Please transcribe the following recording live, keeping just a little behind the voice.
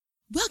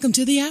Welcome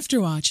to the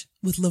Afterwatch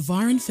with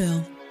LeVar and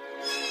Phil.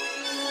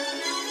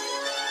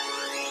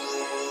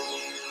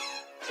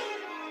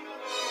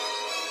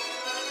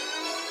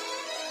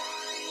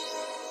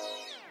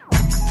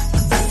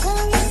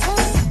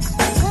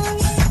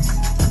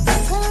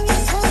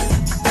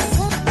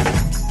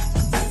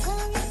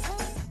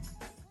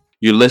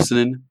 You're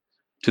listening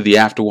to the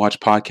Afterwatch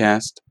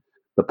podcast,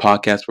 the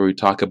podcast where we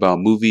talk about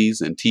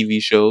movies and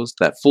TV shows,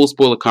 that full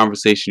spoiler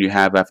conversation you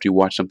have after you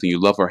watch something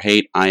you love or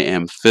hate. I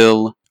am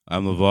Phil.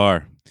 I'm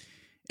LeVar.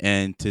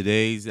 And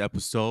today's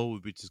episode,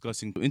 we'll be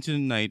discussing Into the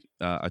Night,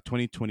 a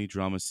 2020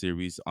 drama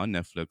series on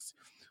Netflix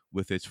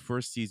with its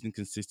first season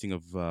consisting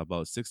of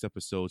about 6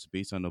 episodes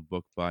based on a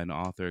book by an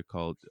author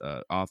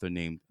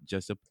named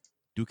Jessup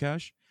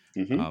Dukash.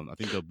 I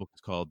think the book is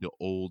called The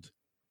Old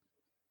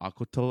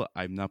Akotela.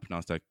 I'm not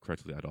pronounced that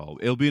correctly at all.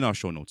 It'll be in our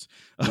show notes.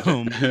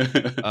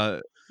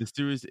 The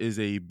series is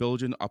a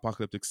Belgian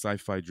apocalyptic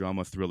sci-fi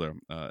drama thriller.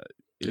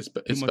 It's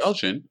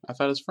Belgian. I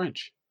thought it was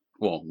French.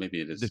 Well, maybe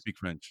it is. They speak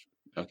French.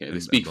 Okay, they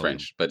speak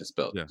French, but it's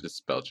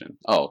just Belgian.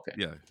 Oh, okay.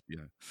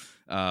 Yeah.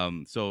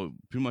 So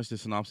pretty much the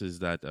synopsis is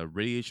that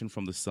radiation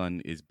from the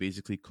sun is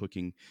basically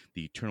cooking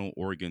the internal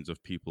organs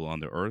of people on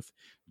the Earth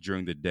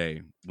during the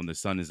day when the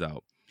sun is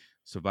out.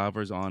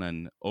 Survivors on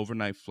an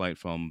overnight flight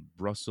from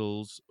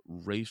Brussels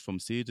race from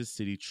city to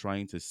city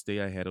trying to stay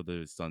ahead of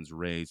the sun's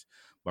rays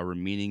by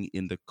remaining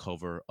in the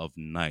cover of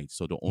night.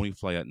 So they only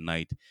fly at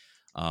night.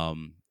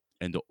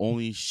 And the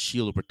only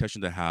shield of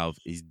protection they have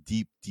is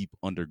deep, deep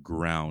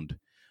underground.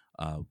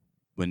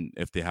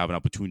 If they have an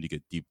opportunity to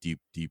get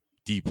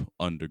deep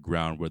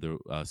underground where the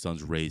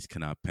sun's rays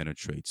cannot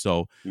penetrate.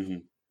 So,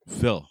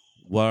 Phil,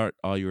 what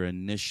are your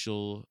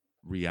initial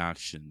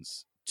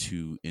reactions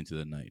to Into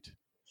the Night?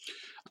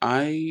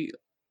 I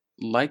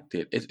liked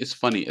it. It's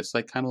funny. It's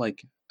like kind of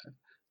like,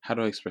 how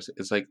do I express it?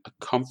 It's like a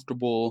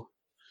comfortable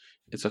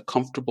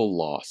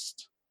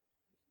Lost.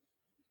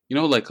 You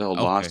know, like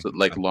Lost,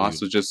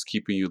 Lost was just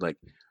keeping you like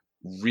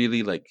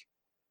really like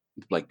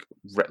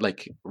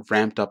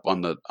ramped up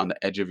on the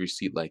edge of your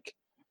seat, like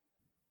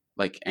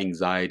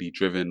anxiety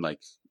driven like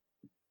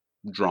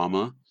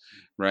drama,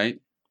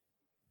 right?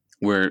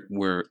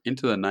 Where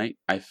Into the Night,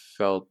 I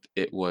felt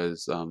it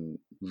was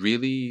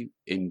really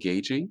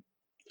engaging.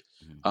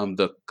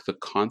 The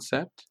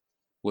concept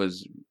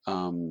was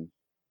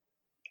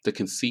the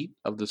conceit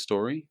of the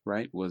story,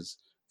 right, was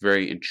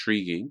very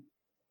intriguing,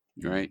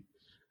 right?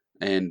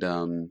 And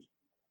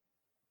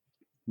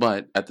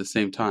but at the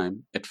same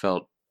time, it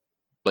felt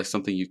like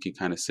something you can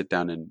kind of sit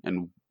down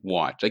and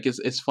watch. Like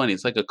it's funny.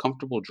 It's like a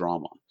comfortable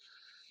drama,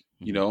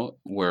 you know,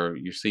 where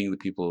you're seeing the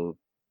people,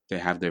 they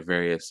have their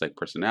various like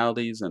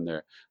personalities and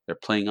they're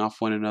playing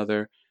off one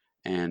another,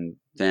 and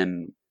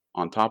then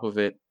on top of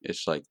it,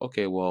 it's like,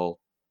 okay, well,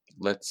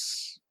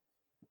 let's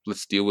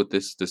deal with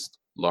this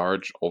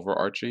large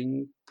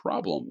overarching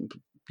problem,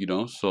 you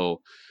know. So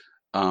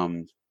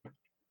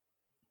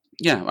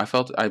yeah, I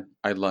felt I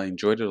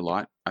enjoyed it a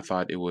lot. I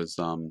thought it was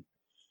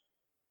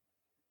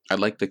I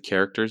liked the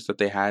characters that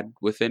they had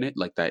within it,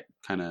 like that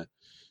kind of,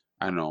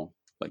 I don't know,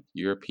 like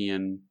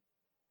European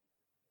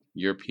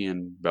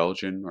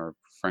Belgian or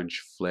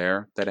French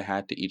flair that it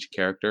had to each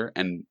character,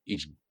 and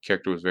each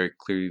character was very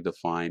clearly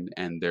defined,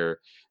 and their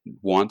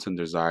wants and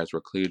desires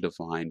were clearly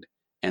defined,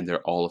 and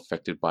they're all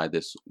affected by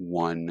this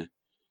one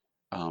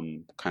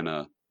kind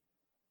of,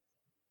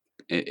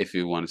 if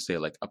you want to say,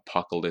 like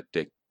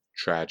apocalyptic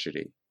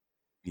tragedy.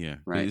 Yeah,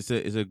 right. It's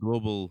a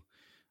global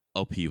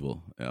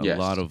upheaval. A Yes.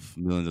 lot of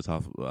millions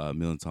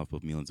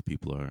of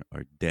people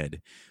are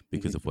dead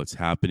because of what's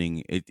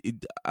happening.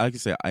 Like I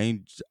say,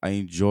 I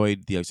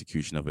enjoyed the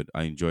execution of it.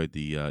 I enjoyed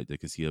the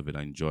conceit of it.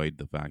 I enjoyed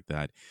the fact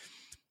that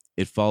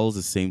it follows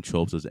the same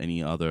tropes as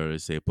any other,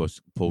 say,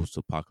 post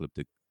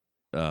apocalyptic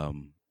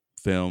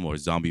film or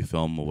zombie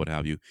film or what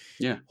have you.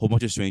 Yeah. A whole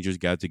bunch of strangers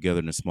gather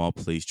together in a small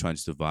place trying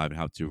to survive and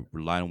have to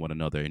rely on one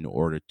another in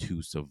order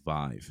to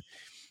survive.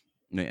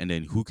 And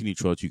then who can you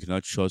trust? You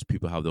cannot trust.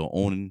 People have their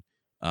own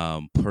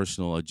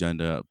personal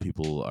agenda.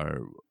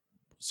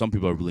 Some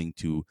people are willing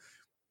to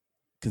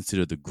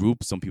consider the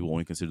group. Some people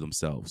only consider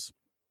themselves.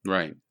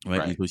 Right.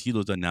 And so see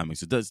those dynamics.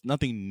 So there's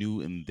nothing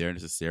new in there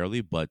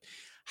necessarily, but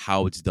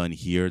how it's done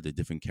here, the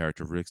different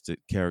characters,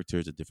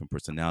 the different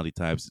personality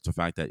types. It's the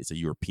fact that it's a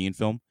European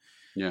film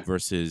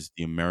versus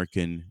the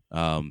American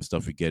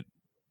stuff we get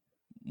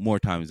more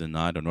times than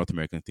not, or North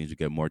American things we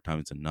get more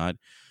times than not.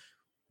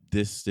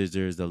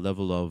 There's a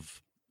level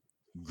of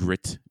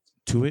grit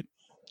to it.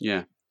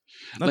 Yeah.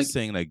 Not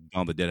saying like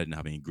Dawn of the Dead didn't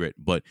have any grit,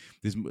 but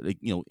there's like,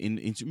 you know, in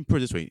put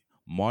it this way,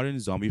 modern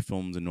zombie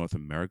films in North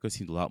America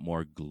seem a lot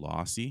more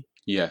glossy.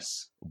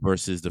 Yes.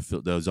 Versus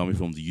the zombie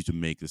films they used to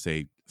make, let's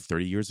say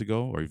 30 years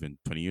ago or even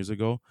 20 years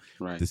ago.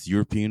 Right. This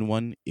European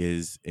one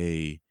is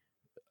a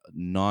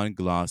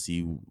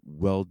non-glossy,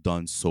 well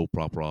done soap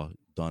opera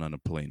done on a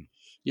plane.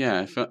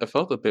 Yeah, it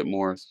felt a bit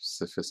more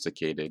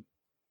sophisticated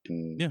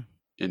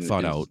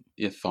thought out.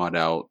 Thought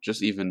out.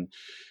 Just even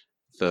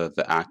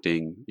the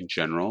acting in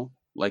general,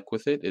 like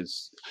with it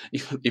is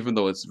even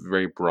though it's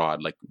very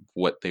broad, like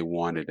what they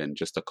wanted and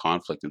just the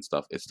conflict and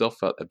stuff, it still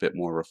felt a bit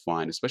more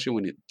refined, especially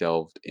when it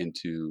delved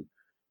into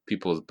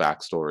people's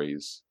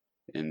backstories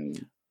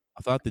and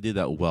I thought they did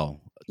that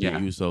well. The yeah,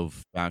 use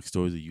of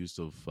backstories, the use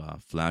of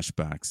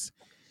flashbacks.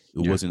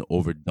 It yeah, wasn't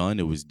overdone.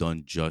 It was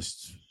done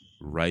just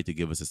right to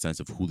give us a sense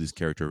of who this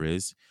character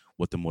is,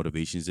 what the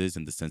motivations is,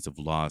 and the sense of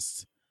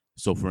loss.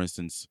 So, for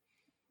instance,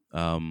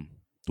 don't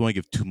want to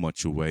give too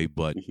much away,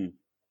 but hmm,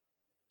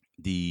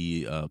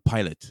 the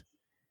pilot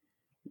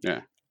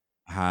yeah,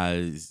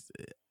 has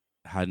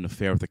had an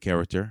affair with a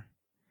character,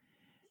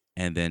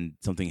 and then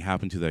something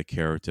happened to that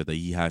character that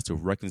he has to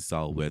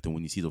reconcile with. And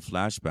when you see the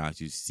flashbacks,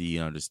 you see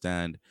and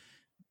understand.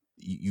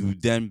 You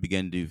then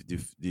begin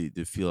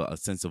to feel a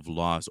sense of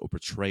loss or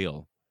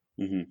betrayal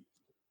hmm,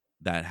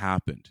 that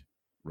happened.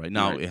 Right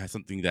now, right, it has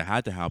something that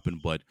had to happen,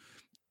 but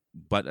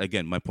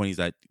again, my point is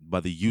that by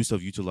the use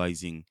of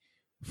utilizing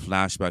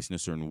flashbacks in a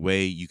certain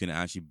way, you can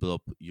actually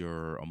build up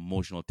your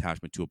emotional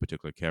attachment to a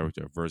particular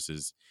character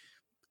versus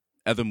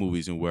other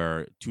movies in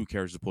where two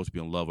characters are supposed to be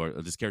in love, or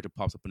this character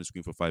pops up on the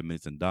screen for 5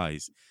 minutes and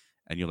dies,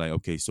 and you're like,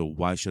 okay, so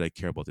why should I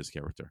care about this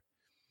character?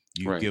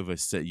 You right, give a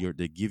set,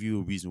 they give you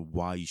a reason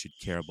why you should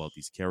care about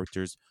these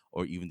characters,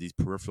 or even these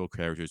peripheral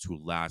characters who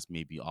last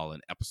maybe all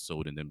an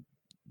episode and then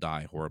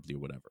die horribly or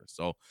whatever.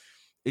 So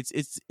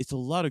it's a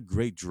lot of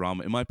great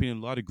drama, in my opinion,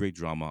 a lot of great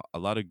drama, a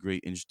lot of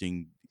great,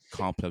 interesting,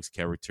 complex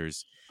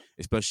characters,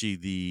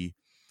 especially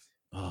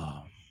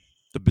uh,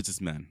 the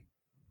businessman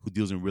who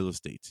deals in real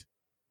estate.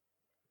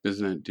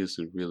 doesn't it do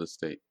some real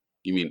estate?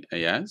 You mean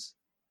Ayaz?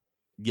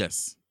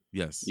 Yes,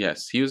 yes,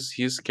 Yes,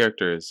 his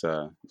character is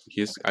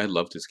he's I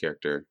loved his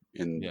character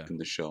yeah. in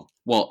the show.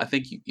 Well, I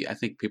think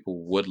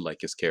people would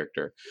like his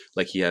character.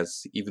 Like he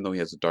has, even though he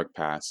has a dark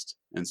past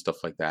and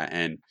stuff like that,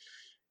 and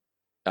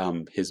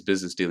his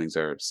business dealings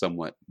are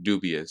somewhat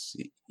dubious.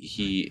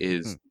 He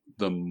is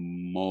the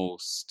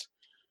most.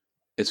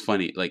 It's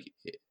funny, like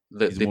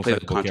He's the they most play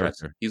the likable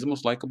contrast. character He's the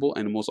most likable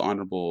and the most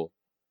honorable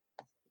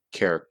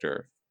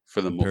character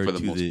for compared the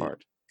to most the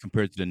part.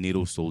 compared to the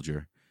NATO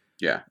soldier.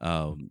 Yeah.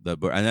 And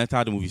that's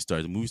how the movie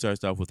starts. The movie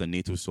starts off with a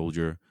NATO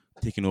soldier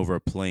taking over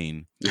a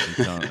plane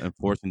and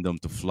forcing them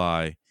to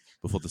fly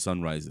before the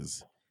sun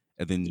rises.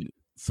 And then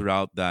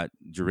throughout that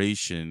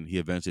duration, he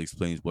eventually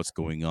explains what's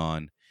going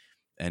on,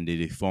 and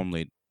they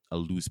formulate a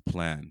loose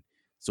plan.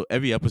 So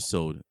every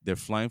episode, they're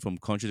flying from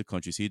country to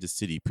country, city to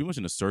city, pretty much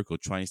in a circle,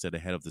 trying to stay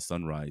ahead of the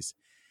sunrise.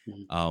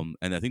 Mhm.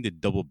 And I think they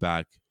double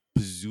back,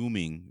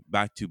 presuming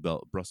back to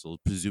Brussels,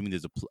 presuming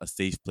there's a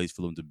safe place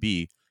for them to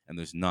be, and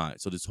there's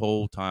not. So this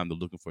whole time they're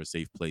looking for a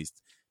safe place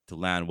to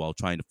land while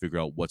trying to figure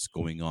out what's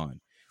going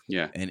on.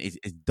 Yeah. And it's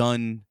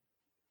done,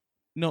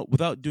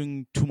 without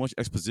doing too much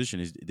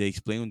exposition. They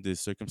explain the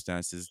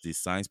circumstances, the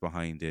science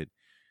behind it,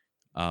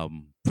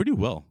 pretty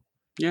well.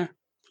 Yeah.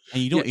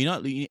 And Yeah.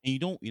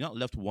 you're not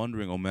left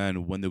wondering, oh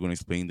man, when they're going to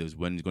explain this,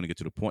 when it's going to get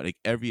to the point. Like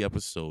every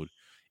episode,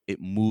 it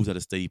moves at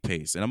a steady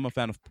pace, and I'm a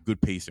fan of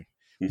good pacing.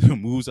 Mhm. It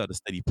moves at a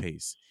steady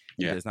pace.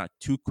 Yeah. It's not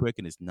too quick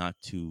and it's not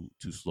too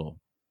slow.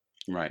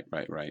 Right.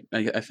 Right. Right.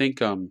 I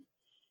think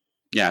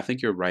yeah, I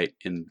think you're right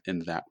in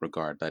that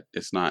regard. That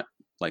it's not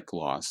like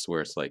Lost,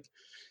 where it's like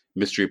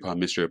mystery upon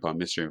mystery upon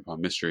mystery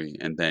upon mystery,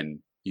 and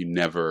then you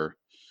never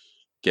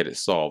get it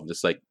solved.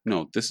 It's like,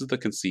 no, this is the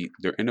conceit.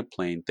 They're in a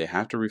plane. They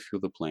have to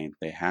refuel the plane.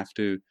 They have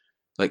to,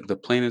 like, the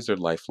plane is their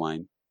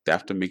lifeline. They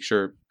have to make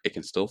sure it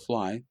can still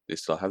fly. It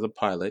still has a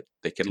pilot.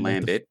 They can And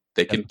land it.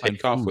 They they have can to find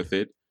take off food. with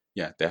it.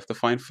 Yeah, they have to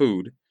find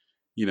food.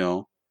 You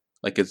know,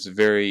 like it's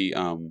very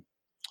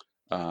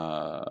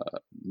uh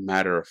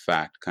matter of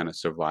fact kind of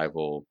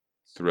survival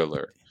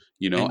thriller.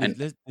 You know, And and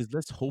there's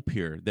less hope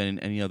here than in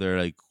any other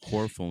like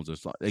horror films or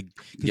something. Like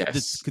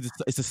yes, because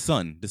it's the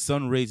sun. The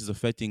sun rays is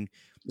affecting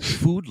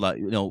food life,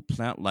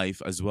 plant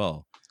life as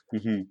well.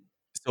 hmm,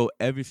 So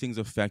everything's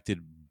affected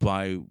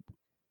by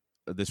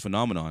this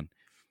phenomenon.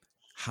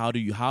 How do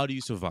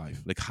you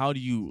survive? Like how do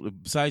you,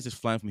 besides just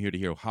flying from here to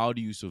here, how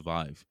do you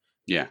survive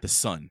yeah. the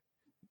sun?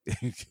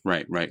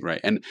 Right, right,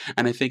 right. And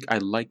I think I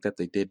like that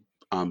they did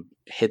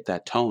hit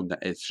that tone that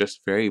it's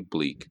just very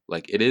bleak.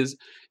 Like it is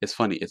it's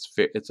funny.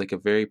 It's like a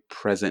very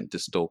present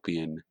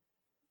dystopian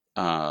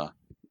uh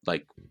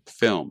like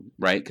film,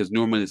 right? Cuz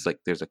normally it's like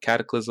there's a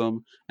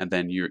cataclysm and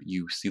then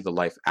you see the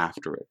life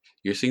after it.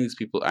 You're seeing these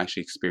people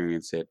actually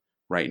experience it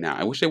right now.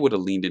 I wish they would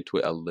have leaned into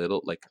it a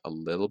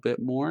little bit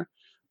more,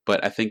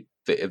 but I think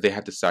they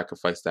had to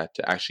sacrifice that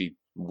to actually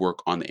work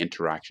on the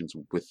interactions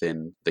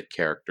within the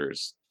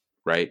characters,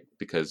 right?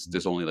 Because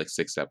there's only like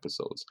 6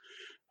 episodes,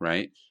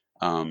 right?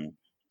 Um,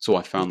 so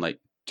I Well, found like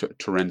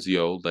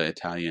Terenzio, the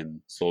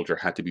Italian soldier,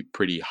 had to be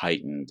pretty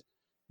heightened.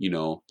 You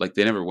know, like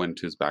they never went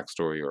into his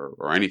backstory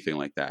or anything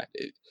like that.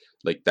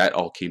 Like that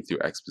all came through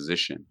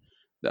exposition.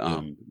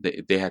 yeah.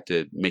 They had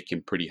to make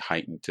him pretty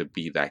heightened to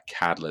be that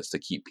catalyst to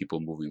keep people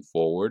moving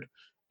forward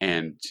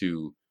and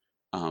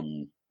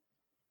um,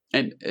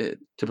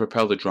 to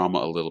propel the drama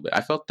a little bit.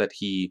 I felt that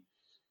he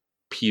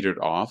petered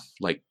off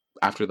like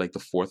after like the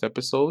fourth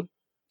episode.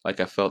 Like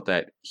I felt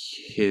that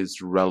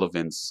his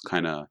relevance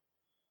kind of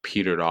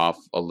petered off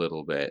a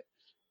little bit,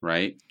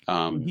 right?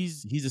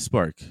 He's a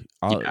spark.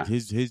 Yeah.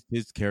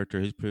 His character,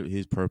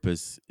 his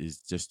purpose is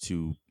just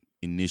to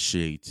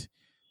initiate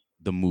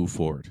the move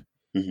forward.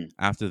 Hmm.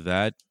 After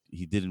that,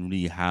 he didn't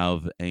really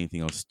have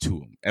anything else to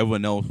him.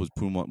 Everyone else was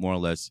pretty more or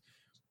less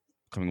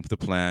coming up with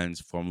the plans,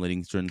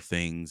 formulating certain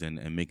things, and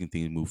making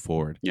things move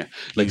forward. Yeah,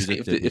 He like was say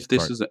just if his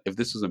this spark. is if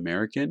this was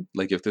American,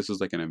 like if this was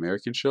like an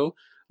American show,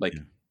 like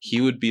Yeah. he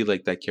would be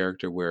like that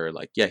character where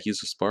like yeah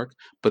he's a spark,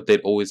 but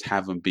they'd always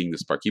have him being the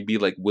spark. He'd be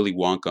like Willy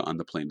Wonka on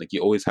the plane. Like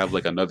you always have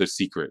like another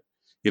secret.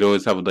 You'd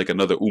always have like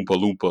another Oompa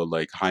Loompa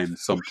like hiding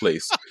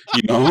someplace,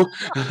 you know,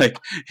 like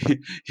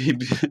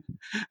he'd,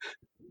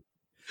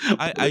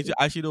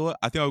 Actually, you know what?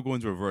 I think I'll go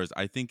into reverse.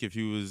 I think if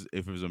it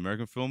was an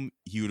American film,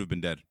 he would have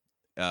been dead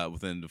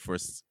within the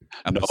first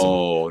episode.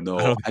 No, I no.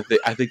 don't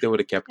I think they would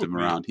have kept him think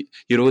around.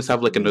 He'd always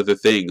have like it another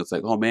thing. It's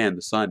like, oh man,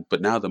 the sun, but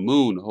now the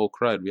moon. Oh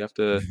crud, we have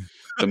to.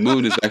 The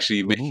moon is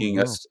actually the moon. making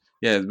Oh. us.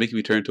 Yeah, it's making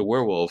me turn into a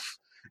werewolf.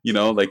 You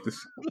know, like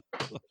this.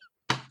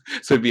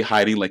 So he'd be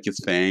hiding like his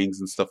fangs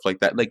and stuff like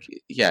that. Like,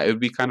 yeah, it would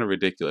be kind of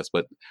ridiculous.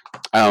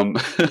 Um,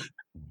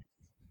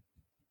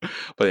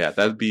 but yeah,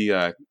 that'd be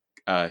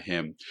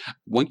him.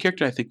 One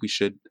character I think we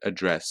should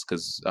address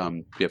because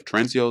we have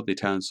Terenzio, the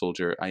Italian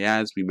soldier.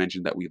 Ayaz, we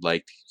mentioned that we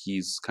liked.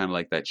 He's kind of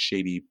like that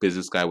shady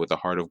business guy with a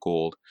heart of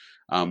gold.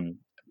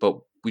 But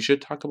we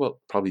should talk about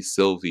probably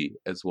Sylvie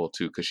as well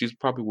too, because she's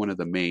probably one of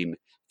the main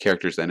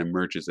characters that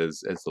emerges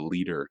as the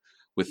leader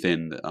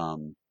within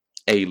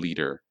a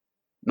leader.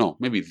 No,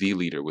 maybe the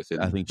leader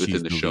I think she's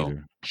within the the show.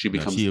 leader. She Yeah,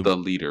 becomes the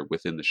leader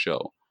within the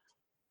show.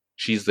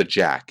 She's the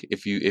Jack.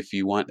 If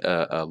you want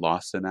a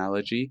Lost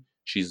analogy,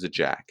 she's the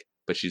Jack,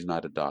 but she's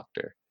not a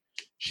doctor.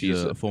 she's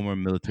She's a former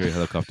military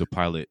helicopter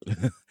pilot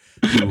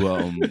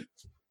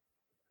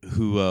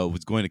who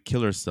was going to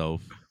kill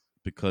herself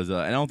because and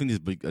I don't think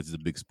this is a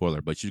big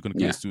spoiler, but she's going to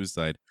yeah. commit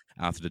suicide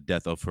after the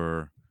death of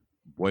her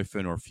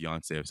boyfriend or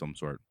fiance of some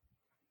sort.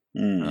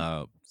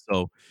 Mm.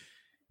 So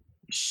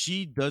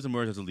she does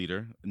emerge as a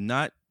leader,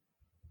 not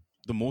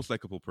the most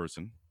likable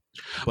person,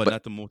 but But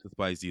not the most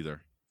despised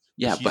either.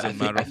 yeah, She's but a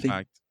matter I of think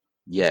fact.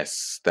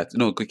 yes. That's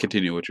no.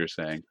 Continue what you're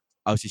saying.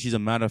 She's a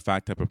matter of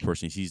fact type of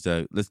person. She's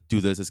a let's do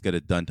this, let's get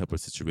it done type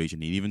of situation.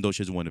 And even though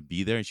she doesn't want to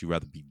be there and she'd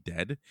rather be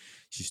dead,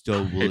 she's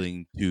still Right.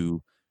 willing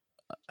to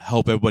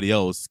help everybody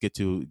else get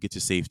to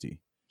safety.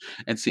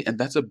 And see, and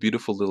that's a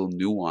beautiful little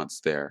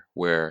nuance there,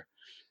 where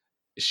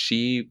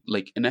she,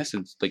 like, in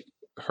essence, like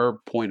her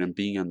point in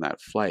being on that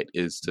flight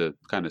is to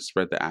kind of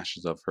spread the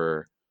ashes of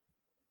her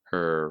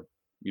her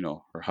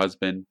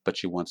husband, but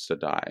she wants to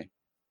die.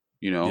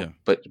 Yeah,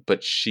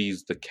 But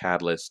she's the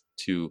catalyst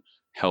to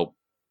help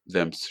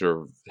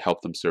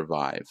help them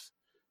survive.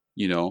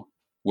 You know,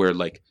 where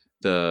like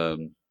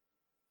the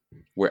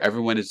where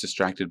everyone is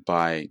distracted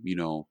by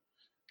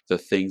the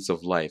things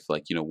of life,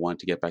 like want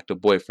to get back to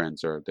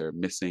boyfriends, or they're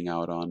missing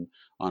out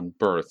on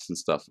births and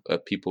stuff,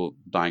 people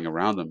dying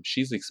around them.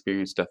 She's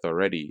experienced death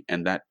already,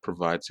 and that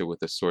provides her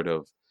with a sort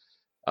of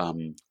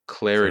clarity.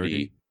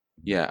 clarity.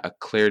 Yeah, a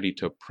clarity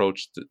to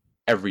approach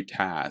every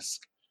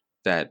task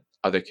that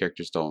other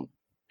characters don't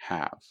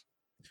have.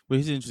 But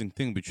here's the interesting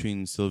thing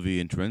between Sylvie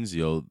and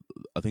Terenzio.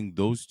 I think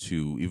those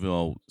two, even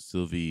though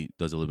Sylvie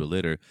does a little bit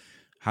later,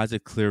 has a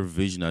clear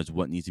vision as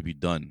what needs to be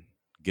done.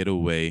 Get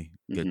away,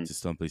 get Hmm. to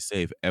someplace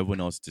safe.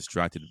 Everyone else is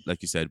distracted,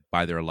 like you said,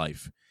 by their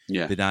life.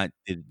 Yeah,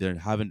 They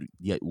haven't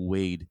yet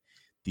weighed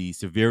the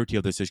severity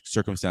of the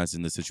circumstances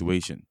in the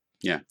situation.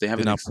 yeah, they They're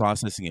haven't not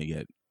processing it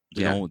yet.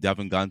 yeah. They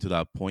haven't gotten to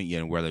that point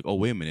yet where like, oh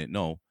wait a minute,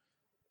 no,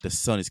 the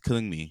sun is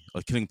killing me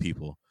or killing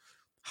people.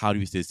 How do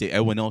we stay safe?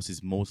 Everyone else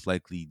is most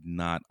likely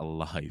not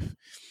alive.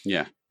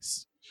 Yeah,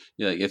 S-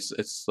 yeah,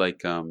 it's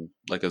like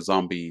a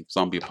zombie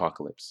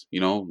apocalypse,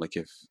 like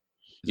if It's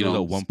you not that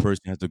know one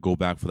person has to go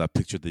back for that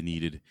picture they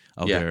needed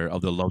yeah.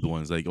 of their loved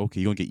ones. Like,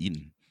 okay, you're gonna get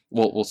eaten.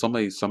 Well,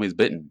 somebody's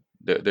bitten.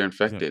 They're Yeah,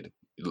 infected.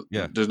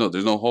 yeah, There's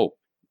no hope.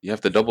 You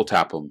have to double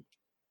tap them.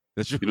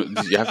 that's true.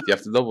 You have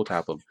to double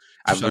tap them.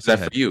 I've Shot learned to the that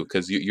for head. you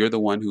because you're the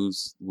one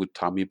would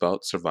taught me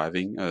about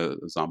surviving a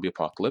zombie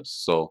apocalypse.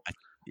 So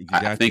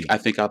Exactly. I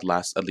think I'd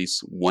last at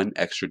least one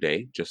extra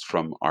day just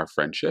from our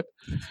friendship.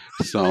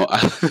 So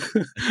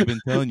I've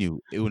been telling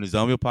you, when the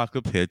zombie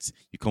apocalypse hits,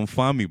 you come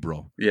find me,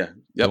 bro. yeah,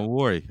 yep. Don't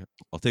worry,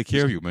 I'll take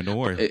care of you, man. Don't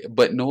worry.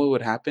 But know what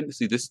would happen?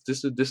 See, this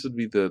would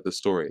be the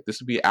story. This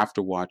would be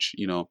after watch.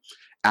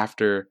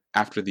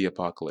 After the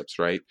apocalypse,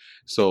 right?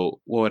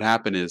 So what would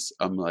happen is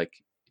I'm like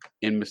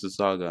in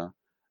Mississauga,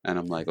 and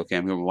I'm like, okay,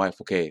 I'm here with my wife.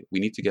 Okay, we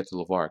need to get to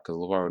Levar because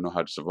Levar would know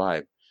how to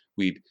survive.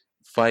 We'd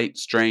fight,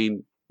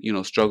 strain,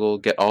 struggle,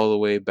 get all the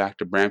way back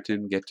to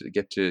Brampton, get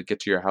to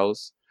your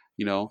house,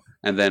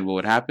 and then what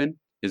would happen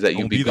is that I you'd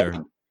won't be be there.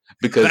 gone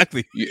because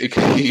Exactly.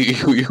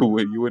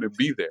 you wouldn't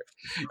be there,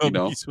 you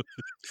know.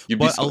 You'd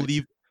be But so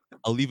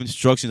I'll leave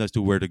instructions as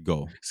to where to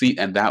go. see,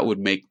 and that would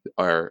make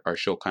our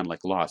show kind of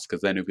like Lost,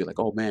 because then it'd be like,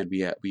 oh man, we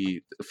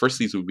the first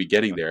season would be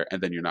getting there,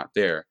 and then you're not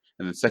there,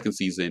 and then second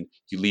season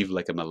you leave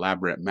like an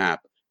elaborate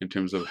map in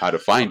terms of how to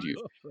find you,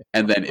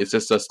 and then it's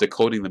just us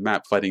decoding the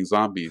map, fighting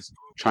zombies,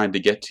 trying to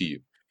get to you.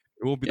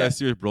 It won't be Yeah. that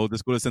serious, bro.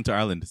 Just go to Center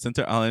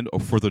Island, or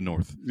further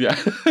north. Yeah.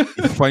 If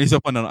you find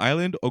yourself on an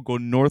island, or go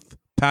north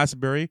past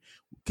Berry,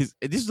 because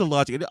this is the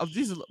logic.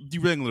 This is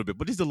derailing a little bit,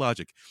 but this is the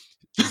logic.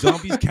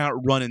 Zombies can't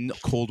run in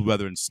cold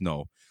weather and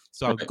snow,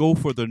 so I'll Right. go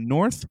for the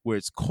north where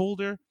it's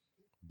colder.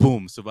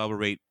 Boom, survival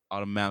rate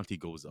automatically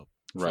goes up.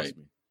 Trust Right.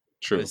 me.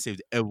 True. That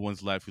saved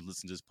everyone's life who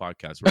listen to this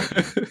podcast right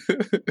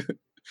now.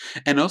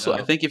 And also, I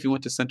Uh, think if you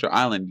went to Center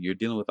Island, you're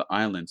dealing with the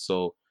island.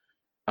 So,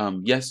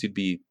 yes, you'd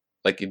be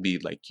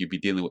you'd be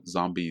dealing with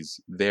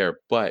zombies there,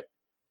 but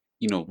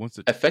once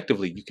it,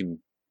 effectively you can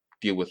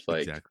deal with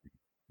exactly,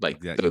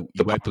 exactly, the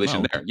you wipe them population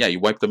out. there. Yeah, you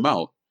wipe them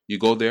out. You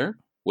go there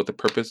with the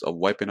purpose of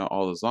wiping out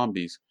all the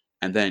zombies,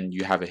 and then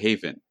you have a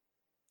haven.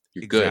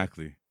 You're good.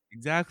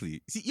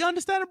 Exactly. See, you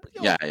understand it?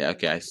 Yo, Yeah, yeah.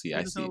 Okay, I see. you I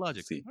understand see. the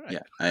logic. See. All right.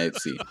 Yeah, I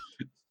see.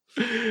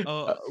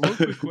 One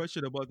quick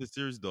question about the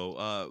series,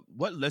 though.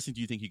 What lesson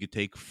do you think you could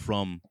take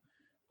from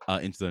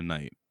Into the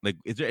Night? Like,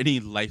 is there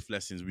any life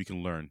lessons we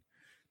can learn?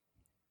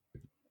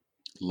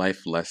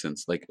 Life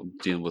lessons, like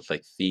dealing with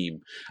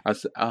theme.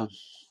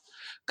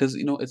 Because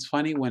it's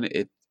funny when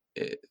it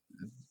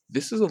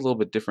this is a little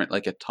bit different.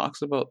 Like it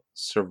talks about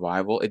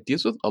survival. It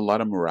deals with a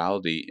lot of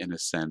morality in a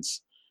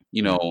sense,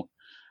 you Right. know,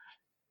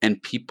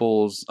 and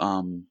people's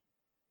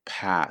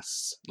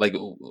past. Like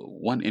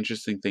one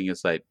interesting thing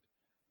is like,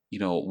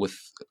 with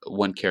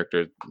one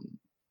character,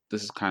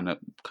 this is kind of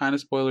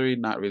spoilery,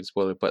 not really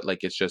spoiler, but like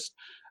it's just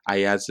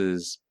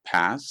Ayaz's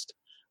past,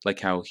 like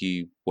how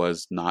he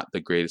was not the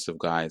greatest of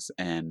guys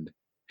and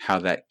how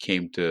that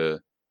came to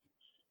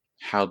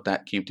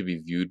be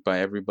viewed by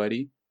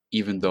everybody,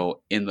 even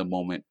though in the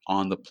moment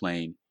on the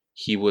plane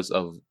he was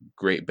of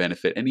great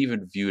benefit and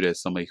even viewed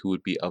as somebody who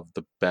would be of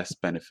the best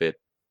benefit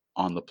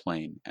on the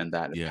plane, and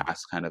that Yeah.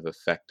 past kind of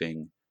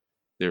affecting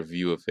their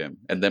view of him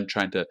and them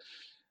trying to.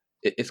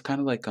 It's kind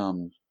of like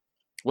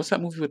what's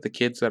that movie with the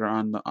kids that are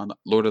on the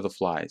Lord of the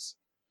Flies?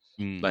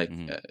 Like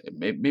Mm-hmm.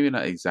 maybe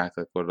not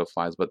exactly like Lord of the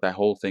Flies, but that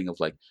whole thing of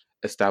like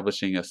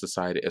establishing a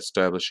society,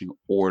 establishing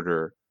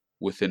order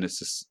within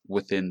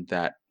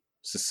that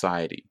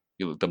society.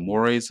 The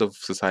mores of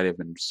society have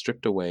been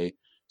stripped away.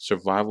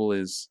 Survival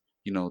is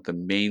the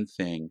main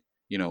thing.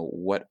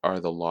 What are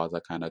the laws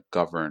that kind of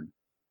govern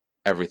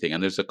everything?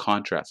 And there's a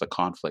contrast, a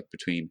conflict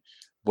between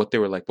what they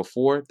were like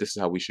before. This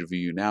is how we should view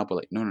you now, but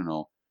like no, no,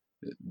 no.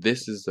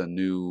 This is the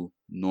new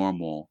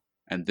normal,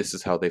 and this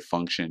is how they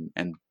function,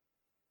 and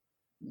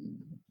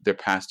their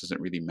past doesn't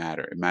really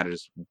matter. It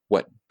matters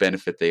what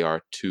benefit they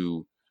are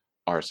to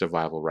our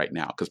survival right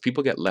now. Because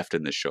people get left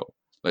in this show.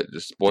 Like the Yeah.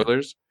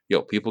 spoilers,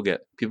 people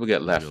get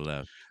left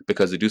Left.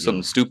 because they do something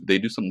Yo. stupid. They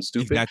do something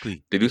stupid.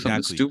 Exactly. They do something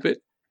Exactly. stupid,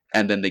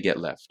 and then they get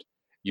left.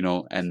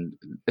 And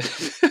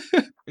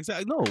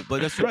Exactly. No,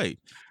 but that's right.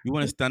 You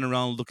want to stand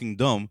around looking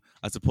dumb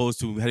as opposed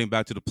to heading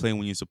back to the plane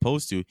when you're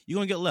supposed to. You're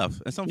gonna get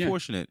left. It's yeah,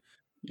 unfortunate.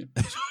 yeah,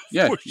 It's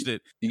yeah.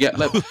 unfortunate. You get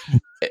left,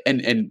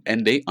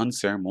 and they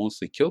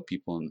unceremoniously kill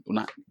people, and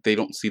not they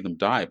don't see them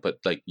die, but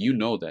like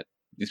that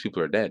these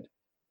people are dead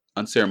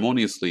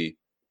unceremoniously.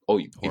 Oh,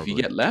 if you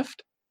Horribly. get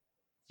left,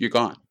 you're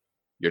gone.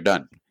 You're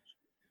done.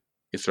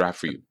 It's a wrap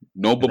for you.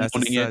 No And that's the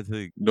bemoaning it. sad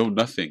thing. No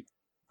nothing.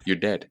 You're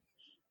dead.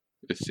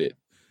 That's it.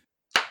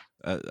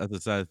 That's the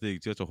sad thing.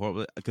 Just a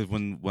horrible. Because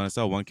when I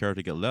saw one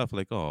character get left,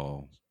 like,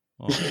 oh,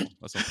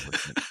 that's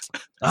unfortunate.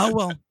 Oh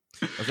well,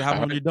 that's what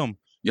happens when you're dumb.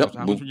 Yep. That's what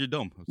happens when you're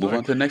dumb. I'm Move sorry.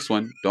 on to the next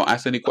one. Don't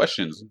ask any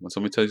questions. When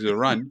somebody tells you to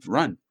run,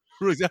 run.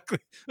 Exactly.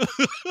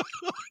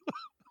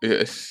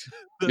 Yes.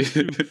 That's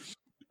true.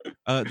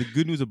 The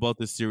good news about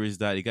this series is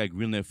that it got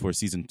greenlit for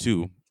season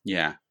 2.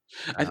 Yeah.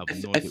 I, But I,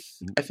 no I, idea.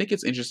 I think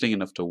it's interesting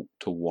enough to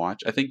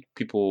watch. I think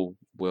people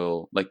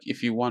will like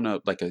if you want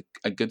a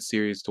good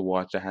series to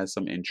watch that has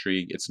some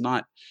intrigue. It's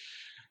not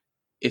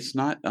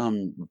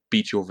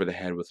beat you over the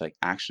head with like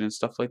action and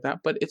stuff like that,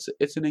 but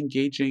it's an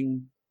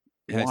engaging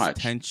It has watch.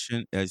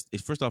 tension.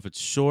 First off, it's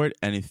short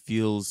and it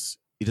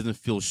doesn't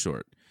feel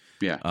short.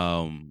 Yeah.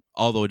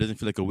 Although it doesn't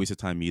feel like a waste of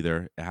time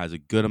either. It has a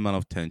good amount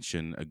of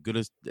tension, a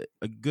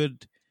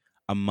good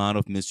amount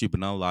of mystery, but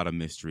not a lot of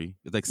mystery.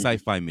 It's like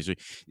sci-fi mystery.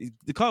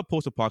 They call it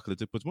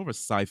post-apocalyptic, but it's more of a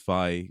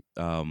sci-fi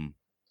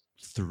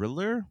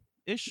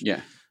thriller-ish.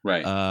 Yeah.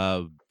 Right.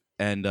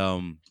 And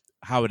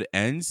how it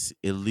ends,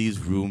 it leaves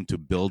room to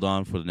build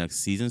on for the next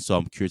season. So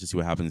I'm curious to see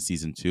what happens in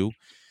season 2.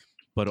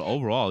 But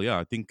overall, yeah,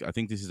 I think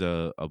this is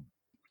a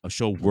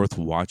show worth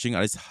watching.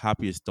 I was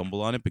happy to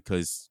stumble on it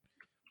because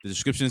the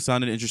description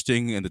sounded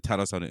interesting and the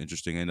title sounded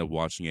interesting. I ended up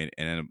watching it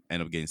and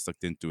ended up getting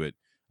sucked into it.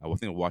 I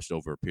think I watched it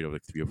over a period of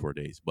like 3 or 4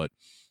 days, but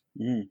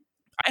I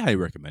highly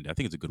recommend it. I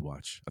think it's a good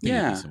watch. I think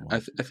it's a decent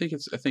watch.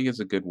 I think it's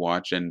a good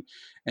watch, and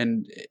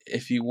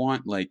if you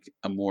want like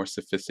a more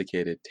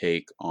sophisticated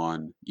take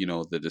on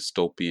the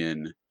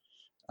dystopian,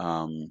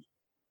 kind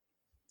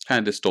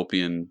of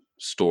dystopian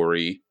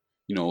story,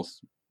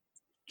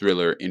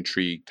 thriller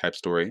intrigue type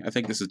story, I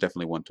think this is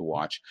definitely one to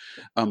watch.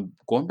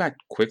 Going back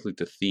quickly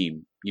to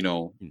theme,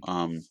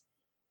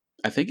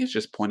 I think it's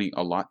just pointing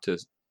a lot to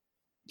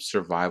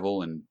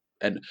survival and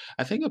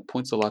I think it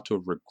points a lot to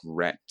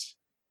regret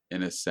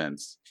in a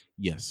sense.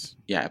 Yes.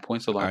 Yeah, it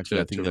points a lot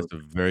Actually, I think that's a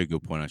very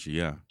good point. Actually,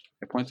 yeah.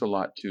 it points a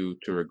lot to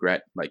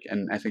regret. Like,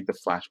 and I think the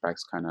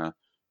flashbacks kind of,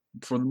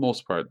 for the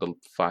most part, the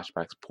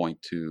flashbacks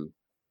point to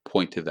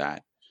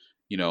that.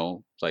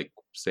 Like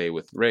say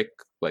with Rick,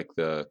 like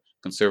the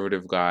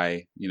conservative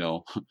guy,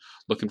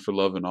 looking for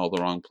love in all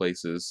the wrong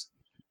places.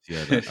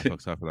 Yeah, that I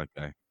felt sorry for that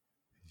guy.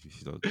 He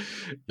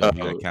got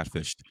uh,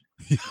 catfished.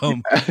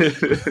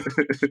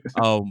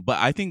 um, but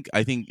I think,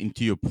 and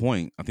to your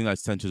point, I think that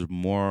centers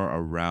more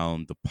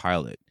around the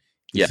pilot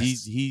because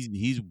he's yes. he's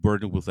he's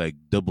burdened with like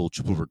double,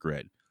 triple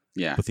regret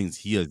Yeah. for things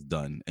he has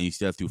done, and you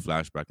see that through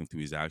flashback and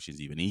through his actions.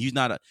 Even and he's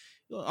not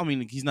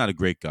he's not a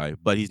great guy,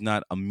 but he's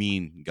not a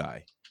mean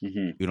guy.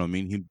 Hmm. You know what I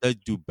mean? He does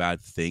do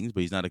bad things,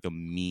 but he's not like a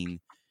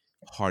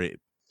mean-hearted,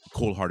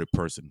 cold-hearted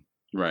person.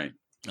 Right.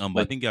 But I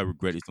Like, think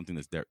regret is something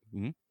that's there.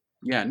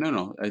 yeah,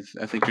 no. I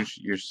think what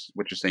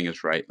you're saying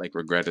is right. Like,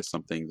 regret is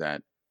something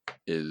that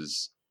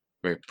is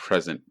very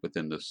present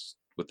within this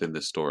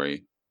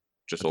story,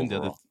 just I think the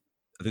other overall.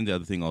 I think the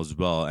other thing as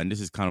well, and this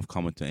is kind of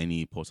common to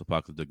any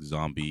post-apocalyptic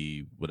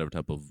zombie, whatever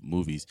type of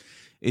movies,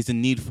 is the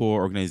need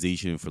for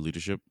organization for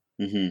leadership,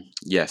 Hmm. and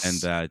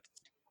Yes. that's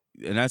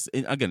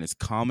and again, it's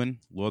common.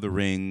 Lord of the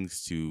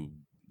Rings to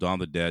Dawn of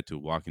the Dead to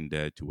Walking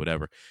Dead to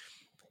whatever.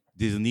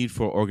 There's a need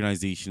for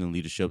organization and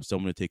leadership,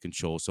 someone to take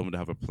control, someone to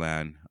have a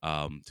plan,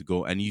 to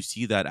go, and you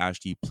see that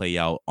actually play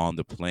out on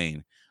the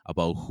plane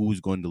about who's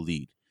going to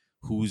lead,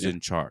 who's Yeah. in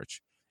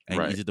charge, and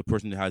Right. is it the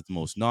person that has the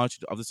most knowledge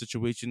of the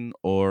situation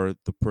or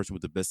the person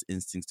with the best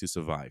instincts to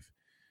survive,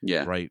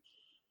 Yeah. right?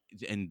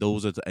 And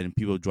those are and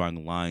people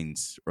drawing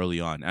lines early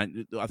on.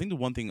 And I think the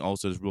one thing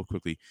also is real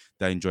quickly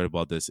that I enjoyed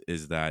about this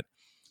is that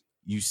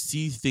you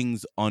see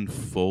things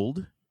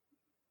unfold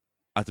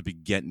at the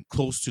beginning,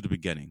 close to the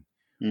beginning.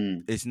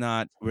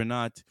 Mm. We're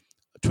not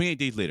 28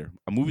 Days Later,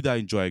 a movie that I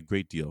enjoy a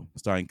great deal,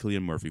 starring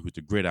Cillian Murphy, who's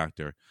a great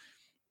actor.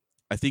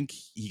 I think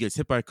he gets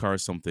hit by a car or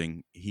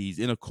something. He's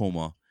in a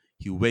coma.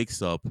 He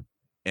wakes up,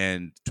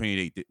 and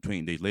 28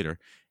 days later,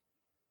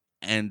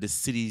 and the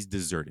city's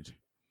deserted,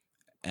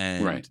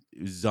 Right.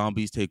 and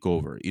zombies take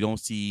over. You don't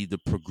see the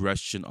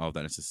progression of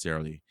that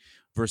necessarily.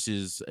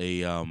 Versus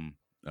a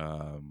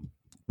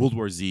World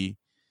War Z,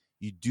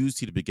 you do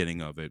see the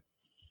beginning of it,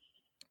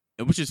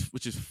 and which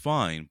is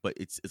fine, but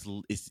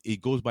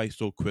it goes by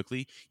so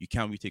quickly you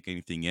can't really take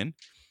anything in.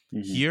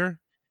 Hmm. Here,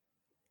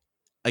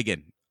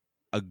 again,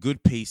 a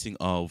good pacing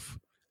of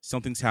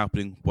something's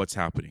happening, what's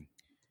happening,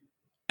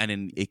 and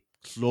then it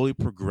slowly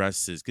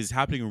progresses because it's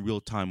happening in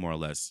real time, more or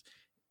less.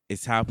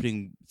 It's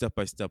happening step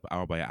by step,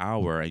 hour by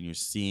hour, and you're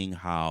seeing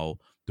how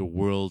the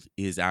world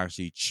is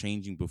actually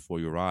changing before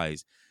your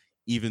eyes,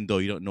 even though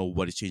you don't know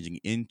what it's changing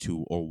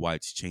into or why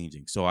it's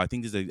changing. So I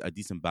think there's a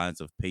decent balance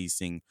of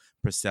pacing,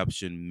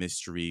 perception,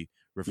 mystery,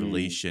 Mm.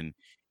 revelation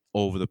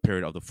over the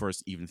period of the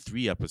first even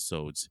 3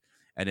 episodes,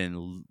 and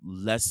then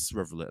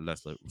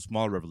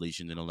small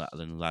revelation in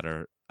the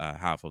latter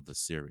half of the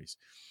series.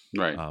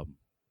 Right.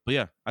 But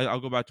yeah, I'll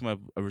go back to my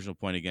original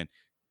point again.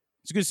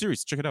 It's a good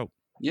series. Check it out.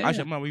 Yeah.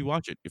 Actually, Yeah. I might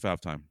rewatch it if I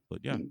have time. But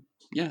yeah,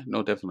 Yeah.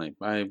 No, definitely.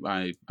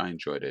 I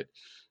enjoyed it.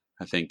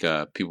 I think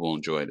people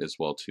enjoy it as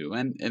well too,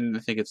 and I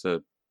think it's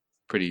a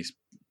pretty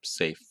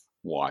safe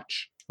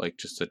watch, like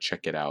just to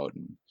check it out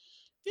and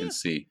yeah,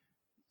 see.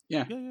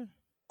 Yeah. yeah.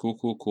 Cool.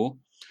 Cool. Cool.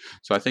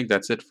 So I think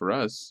that's it for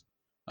us.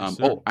 Yes,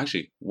 sir. Oh,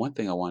 actually, one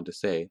thing I wanted to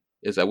say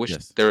is I wish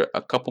Yes. there were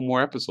a couple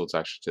more episodes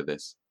actually to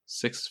this.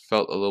 6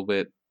 felt a little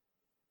bit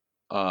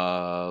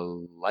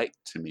light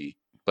to me,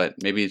 but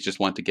maybe it's just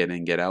one to get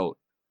in, get out.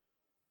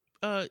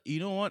 You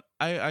know what?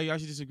 I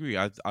actually disagree.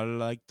 I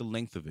like the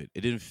length of it.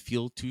 It didn't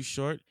feel too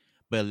short,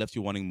 but it left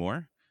you wanting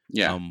more.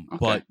 Yeah. Okay.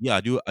 But yeah,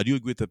 I do agree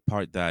with the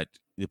part that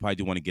they probably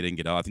do want to get in,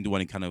 get out. I think the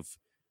one kind of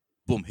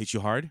boom hit you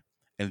hard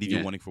and leave you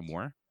Yeah. wanting for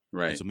more. And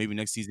Right. so maybe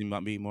next season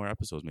might be more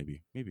episodes.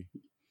 Maybe.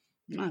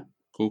 Alright.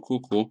 Cool. Cool.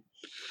 Cool.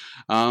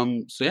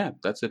 So yeah,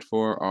 that's it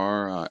for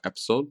our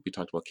episode. We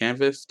talked about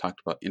Canvas,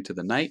 talked about Into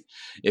the Night.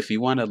 If you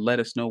want to let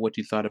us know what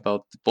you thought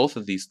about both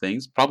of these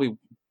things, probably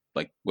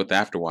like with the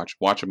afterwatch,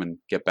 watch them and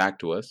get back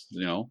to us.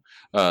 Do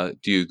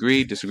you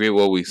agree, disagree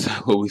with what we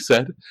what we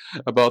said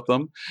about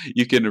them?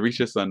 You can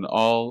reach us on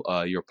all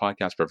your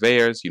podcast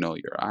purveyors. Your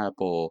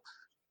Apple,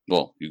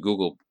 well, your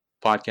Google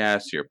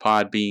Podcasts, your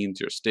Podbeans,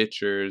 your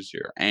Stitchers,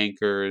 your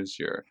Anchors,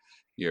 your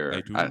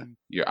uh, iTunes.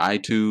 your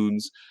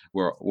iTunes.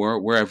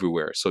 We're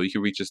everywhere, so you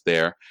can reach us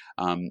there.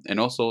 And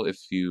also, if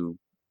you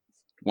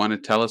want to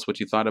tell us what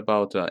you thought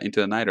about Into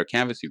the Night or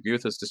Canvas, you agree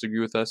with us, disagree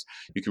with us,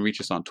 you can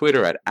reach us on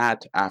Twitter at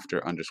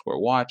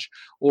 @after_watch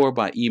or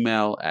by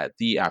email at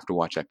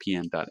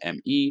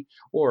theafterwatch@pm.me,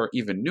 or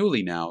even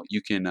newly now,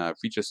 you can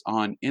reach us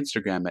on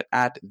Instagram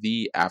at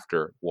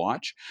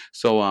 @theafterwatch.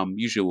 So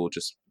usually we'll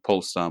just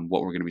post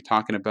what we're going to be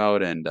talking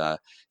about, and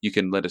you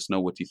can let us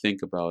know what you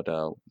think about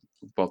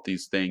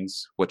these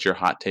things, what your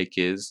hot take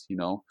is,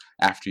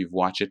 after you've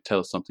watched it.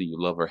 Tell us something you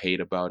love or hate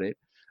about it.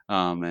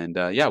 And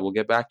yeah, we'll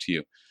get back to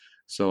you.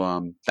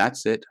 So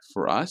that's it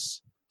for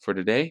us for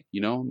today.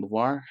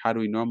 LeVar, how do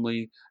we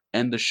normally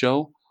end the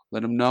show?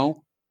 Let them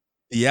know.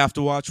 The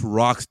Afterwatch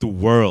rocks the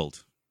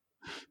world.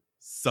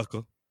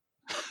 sucker.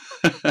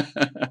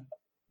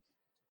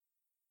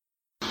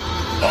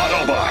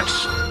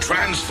 Autobots,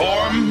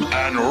 transform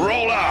and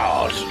roll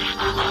out!